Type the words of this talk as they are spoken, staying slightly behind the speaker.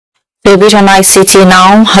A bit on ICT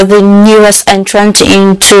now. The newest entrant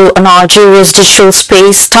into Nigeria's digital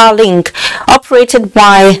space, Starlink, operated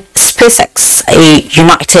by SpaceX, a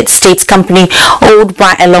United States company owned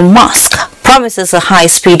by Elon Musk, promises a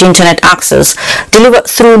high-speed internet access delivered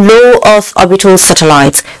through low Earth orbital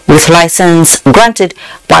satellites with license granted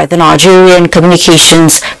by the Nigerian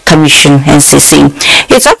Communications Commission (NCC).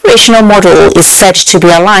 Its operational model is said to be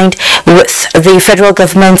aligned with the federal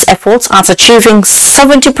government's efforts at achieving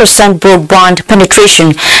 70% broadband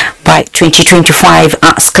penetration by 2025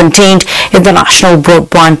 as contained in the National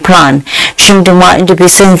Broadband Plan. Chimdima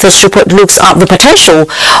Ndubisi in this report looks at the potential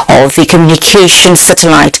of the communication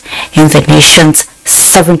satellite in the nation's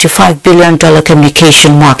 $75 billion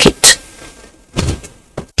communication market.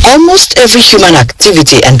 Almost every human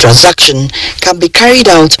activity and transaction can be carried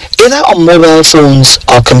out either on mobile phones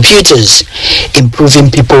or computers, improving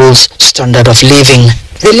people's standard of living.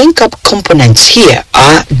 The link-up components here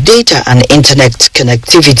are data and internet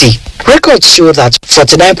connectivity. Records show that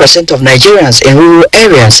 49% of Nigerians in rural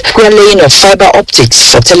areas where laying of fiber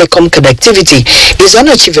optics for telecom connectivity is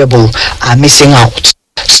unachievable are missing out.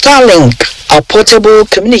 Starlink, a portable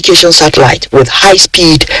communication satellite with high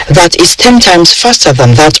speed that is 10 times faster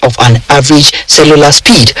than that of an average cellular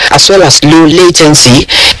speed, as well as low latency,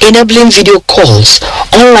 enabling video calls,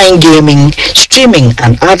 online gaming, streaming,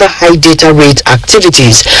 and other high data rate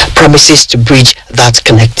activities, promises to bridge that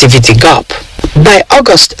connectivity gap. By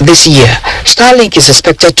August this year, Starlink is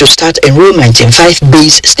expected to start enrollment in 5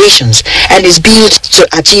 base stations and is built to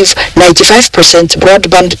achieve 95%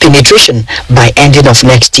 broadband penetration by ending of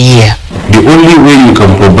next year. The only way you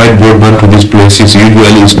can provide broadband to these places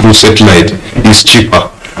usually is through satellite. Is cheaper.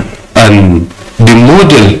 And the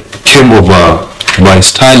model came over by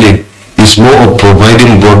Starlink is more of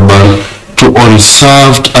providing broadband to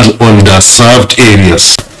unserved and underserved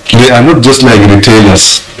areas. They are not just like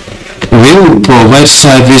retailers. We will provide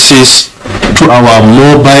services to our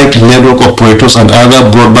mobile network operators and other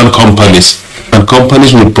broadband companies, and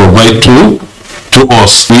companies will provide to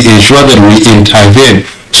us. We ensure that we intervene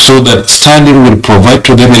so that Starlink will provide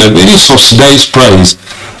to them in a very subsidized price,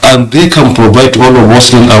 and they can provide to all of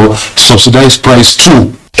us in our subsidized price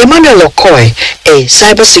too. Emmanuel Okoy, a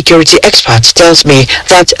cybersecurity expert, tells me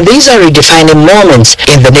that these are redefining moments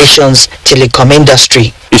in the nation's telecom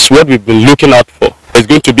industry. It's what we've been looking out for. There's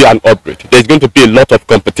going to be an upgrade. There's going to be a lot of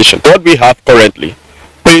competition. What we have currently,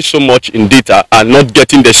 paying so much in data and not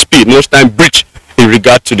getting the speed, most time breach in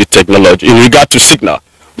regard to the technology, in regard to signal.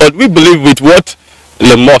 But we believe with what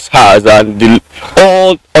Elon Musk has and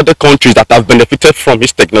all other countries that have benefited from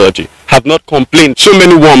his technology have not complained. So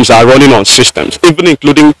many worms are running on systems, even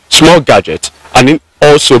including small gadgets and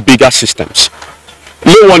also bigger systems.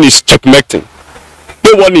 No one is checkmating.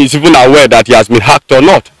 No one is even aware that he has been hacked or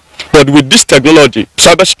not. But with this technology,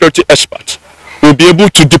 cybersecurity experts will be able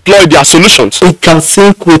to deploy their solutions. It can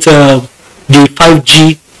sync with the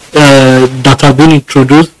 5G that have been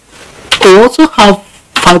introduced. We also have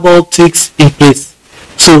fiber optics in place.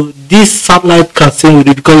 So this satellite can sync with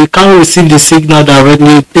it because you can't receive the signal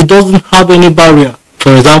directly. It doesn't have any barrier.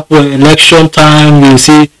 For example, election time, you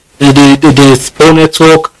see the phone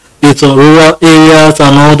network, it's rural areas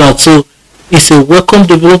and all that. So it's a welcome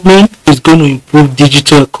development. It's going to improve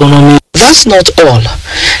digital economy. That's not all.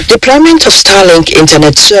 Deployment of Starlink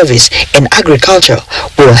internet service in agriculture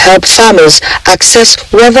will help farmers access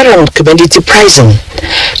weather and commodity pricing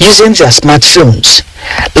using their smartphones.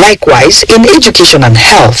 Likewise, in education and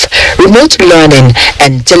health, remote learning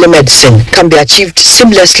and telemedicine can be achieved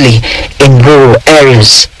seamlessly in rural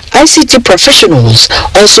areas. ICT professionals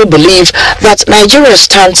also believe that Nigeria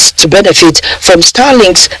stands to benefit from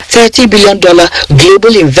Starlink's $30 billion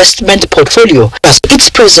global investment portfolio, as its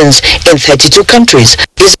presence in 32 countries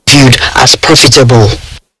is viewed as profitable.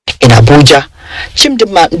 In Abuja,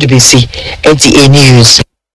 Chimdima Ndubisi, NTA News.